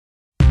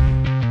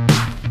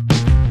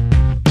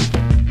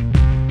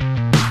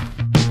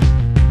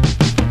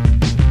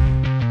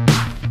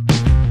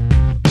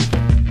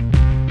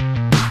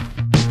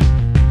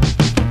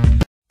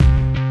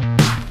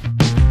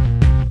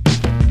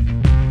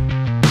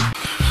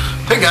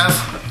Hey guys,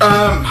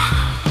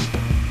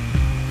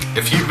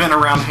 if you've been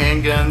around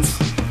handguns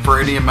for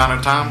any amount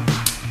of time,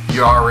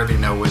 you already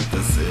know what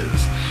this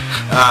is.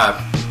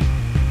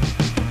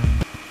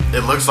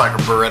 It looks like a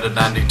Beretta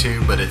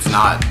 92, but it's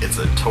not. It's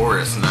a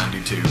Taurus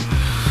 92.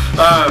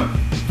 A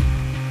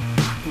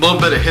little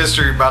bit of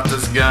history about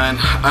this gun.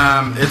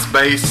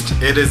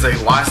 It is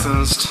a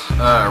licensed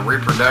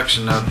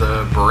reproduction of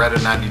the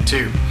Beretta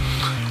 92.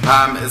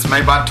 It's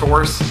made by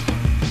Taurus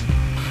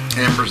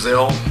in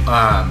Brazil.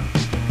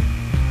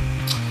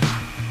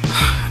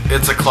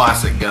 It's a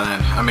classic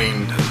gun. I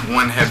mean,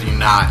 when have you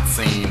not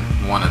seen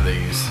one of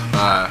these?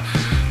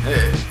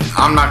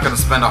 I'm not going to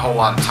spend a whole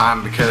lot of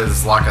time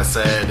because, like I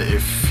said,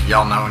 if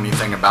y'all know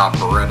anything about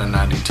Beretta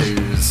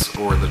 92s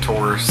or the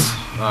Taurus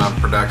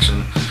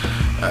production,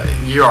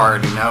 you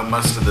already know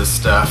most of this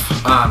stuff.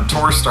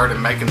 Taurus started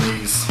making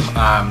these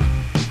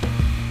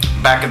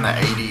back in the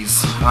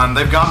 80s.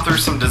 They've gone through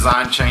some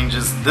design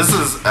changes. This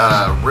is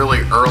a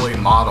really early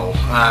model,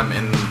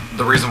 and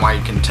the reason why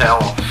you can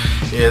tell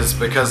is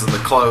because of the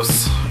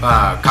close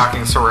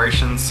cocking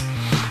serrations,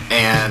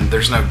 and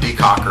there's no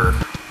decocker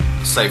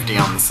safety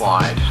on the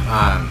slide.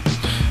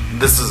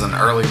 This is an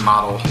early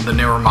model. The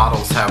newer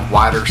models have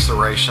wider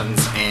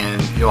serrations,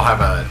 and you'll have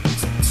a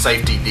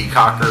safety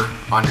decocker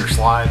on your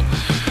slide.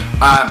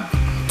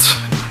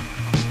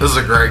 This is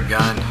a great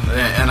gun,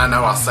 and I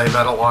know I say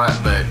that a lot,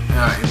 but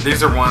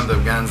these are one of the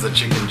guns that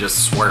you can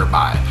just swear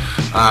by.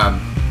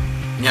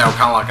 You know,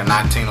 kind of like a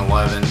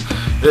 1911.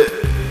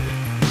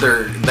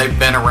 They've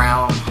been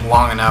around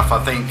long enough. I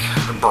think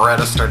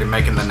Beretta started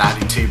making the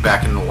 92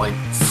 back in the late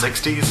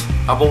 60s,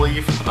 I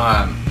believe.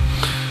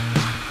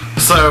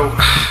 So,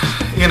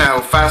 you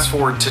know, fast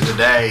forward to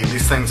today,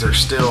 these things are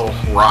still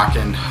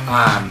rocking.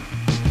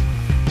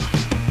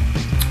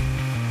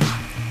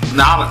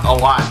 Not a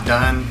lot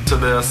done to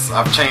this.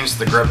 I've changed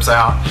the grips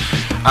out.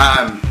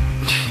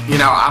 You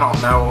know, I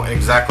don't know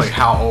exactly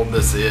how old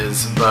this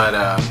is, but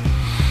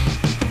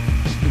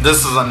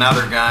this is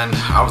another gun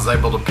I was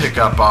able to pick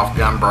up off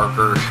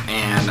Gunbroker,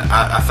 and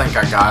I think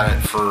I got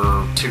it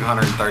for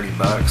 230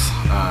 bucks.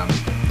 I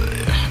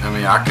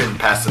mean, I couldn't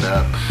pass it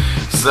up.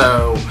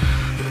 So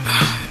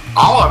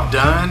all I've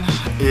done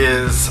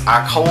is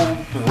I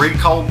cold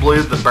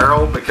blued the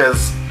barrel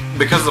because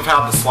of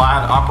how the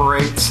slide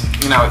operates.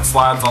 You know, it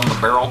slides on the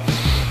barrel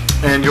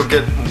and you'll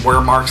get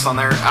wear marks on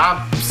there.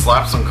 I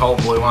slapped some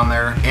cold blue on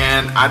there,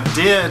 and I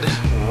did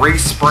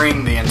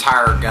respring the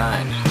entire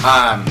gun.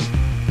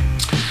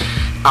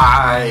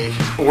 I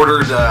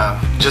ordered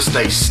just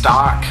a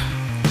stock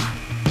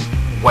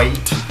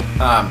weight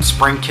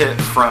spring kit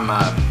from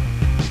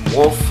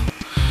Wolf,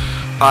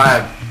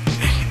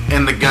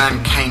 and the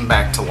gun came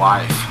back to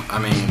life. I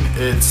mean,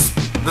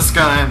 this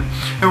gun,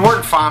 it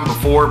worked fine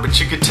before, but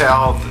you could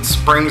tell the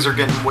springs are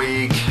getting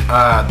weak.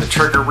 The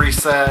trigger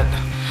reset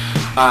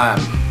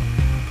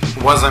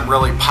wasn't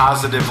really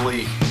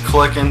positively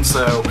clicking,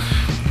 so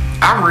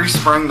I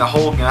resprung the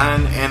whole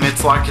gun, and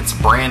it's like it's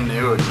brand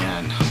new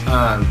again.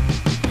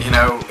 You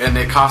know, and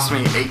it cost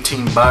me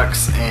 18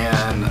 bucks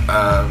and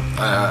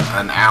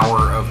an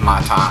hour of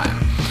my time.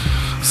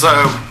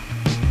 So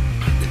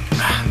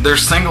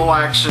there's single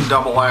action,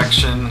 double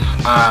action.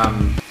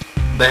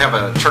 They have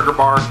a trigger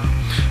bar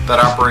that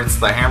operates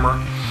the hammer.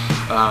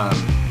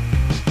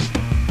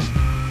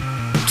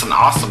 It's an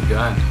awesome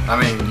gun. I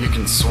mean, you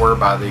can swear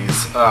by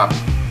these.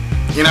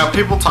 You know,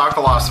 people talk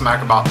a lot of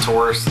smack about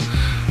Taurus.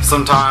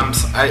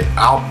 Sometimes,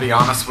 I'll be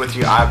honest with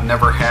you, I've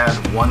never had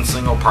one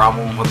single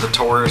problem with the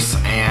Taurus,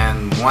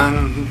 and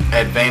one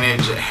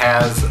advantage it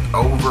has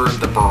over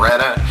the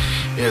Beretta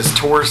is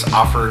Taurus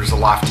offers a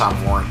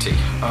lifetime warranty.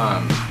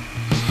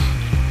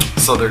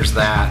 So there's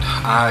that.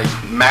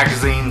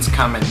 Magazines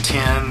come in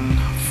 10,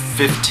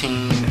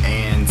 15,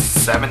 and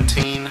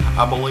 17,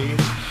 I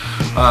believe.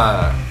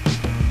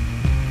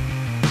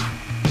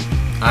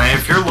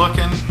 If you're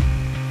looking,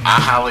 I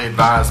highly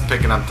advise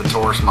picking up the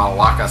Taurus model.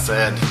 Like I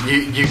said,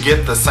 you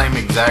get the same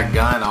exact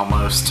gun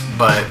almost,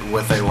 but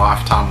with a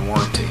lifetime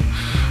warranty.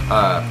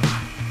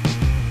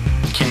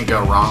 Can't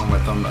go wrong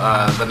with them.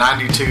 The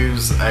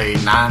 92's a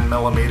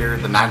 9mm.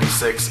 The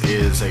 96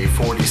 is a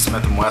 40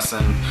 Smith &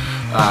 Wesson.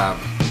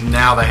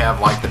 Now they have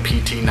like the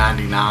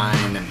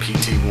PT99 and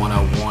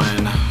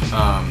PT101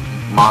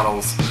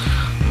 models.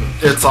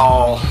 It's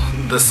all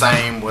the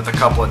same with a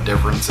couple of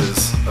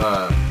differences,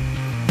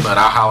 but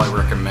I highly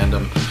recommend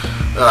them.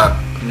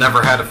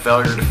 Never had a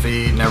failure to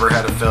feed, never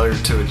had a failure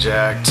to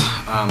eject.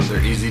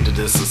 They're easy to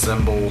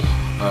disassemble,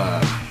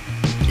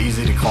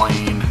 easy to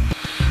clean.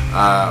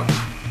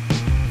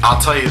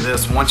 I'll tell you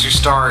this, once you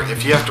start,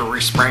 if you have to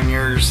respring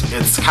yours,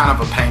 it's kind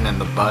of a pain in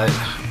the butt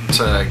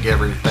to get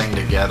everything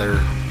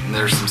together. And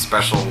there's some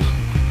special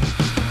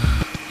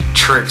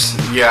tricks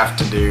you have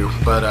to do,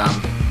 but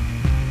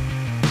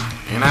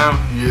you know,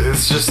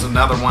 it's just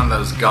another one of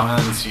those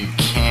guns you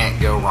can't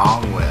go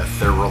wrong with.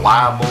 They're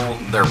reliable,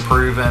 they're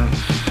proven,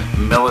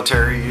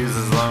 military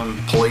uses them,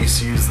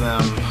 police use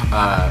them.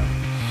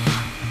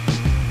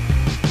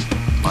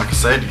 Like I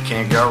said, you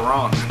can't go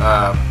wrong.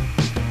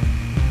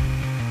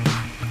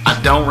 I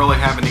don't really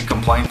have any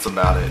complaints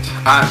about it.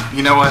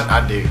 You know what?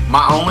 I do.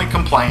 My only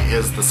complaint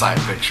is the side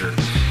picture.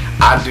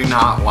 I do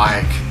not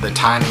like the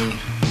tiny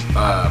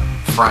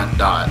front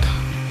dot.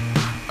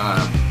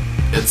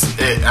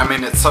 I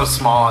mean, it's so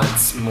small.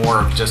 It's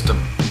more of just a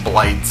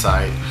blade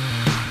sight.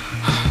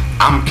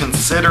 I'm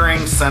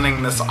considering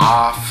sending this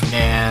off,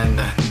 and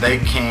they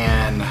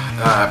can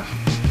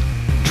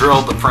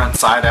drill the front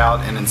side out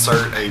and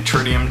insert a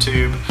tritium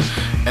tube,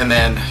 and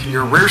then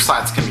your rear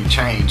sights can be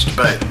changed,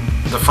 but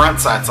the front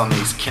sights on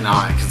these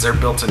cannot, because they're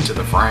built into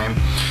the frame.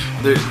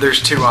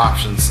 There's two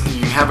options.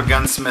 You can have a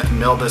gunsmith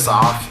mill this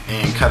off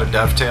and cut a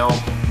dovetail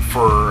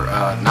for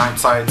night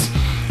sights,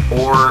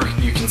 or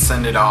you can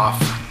send it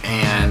off,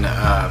 and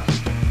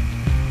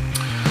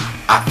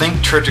I think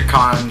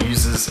Trigicon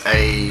uses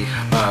a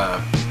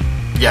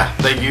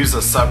they use a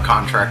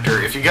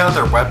subcontractor. If you go to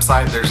their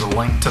website, there's a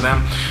link to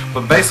them,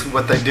 but basically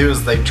what they do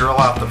is they drill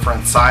out the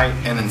front sight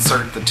and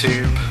insert the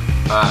tube,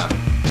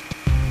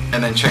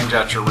 and then change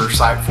out your rear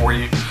sight for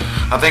you.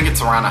 I think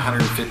it's around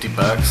 150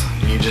 bucks.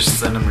 You just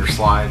send them your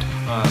slide.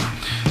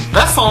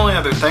 That's the only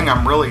other thing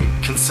I'm really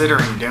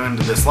considering doing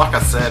to this. Like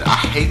I said, I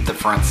hate the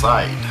front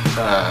sight.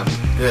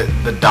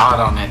 The dot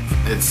on it,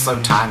 it's so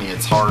tiny,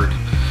 it's hard.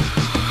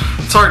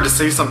 It's hard to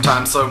see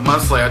sometimes, so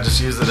mostly I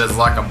just use it as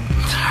like a,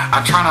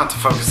 I try not to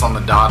focus on the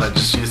dot, I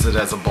just use it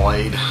as a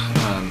blade,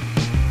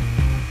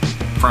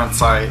 front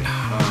sight,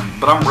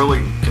 but I'm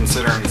really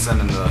considering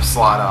sending the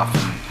slide off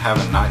and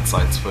having night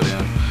sights put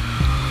in.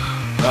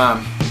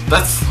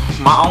 That's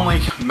my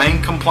only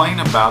main complaint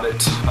about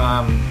it,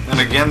 and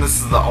again, this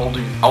is the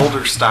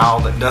older style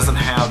that doesn't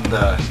have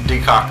the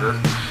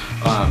decocker,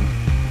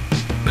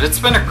 but it's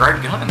been a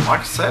great gun.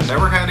 Like I said,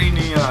 never had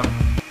any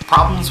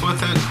problems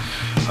with it.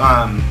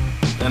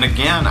 And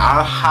again,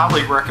 I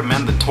highly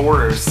recommend the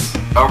Taurus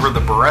over the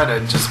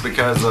Beretta just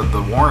because of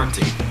the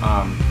warranty.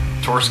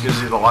 Taurus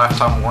gives you the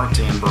lifetime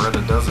warranty and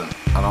Beretta doesn't,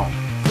 I don't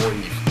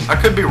believe. I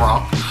could be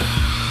wrong.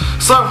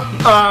 So,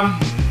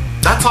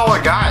 that's all I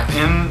got.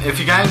 And if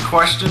you got any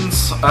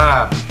questions,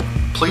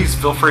 please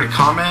feel free to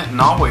comment,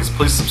 and always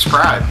please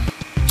subscribe.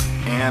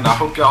 And I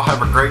hope y'all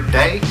have a great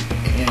day,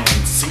 and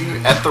see you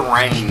at the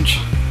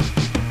range.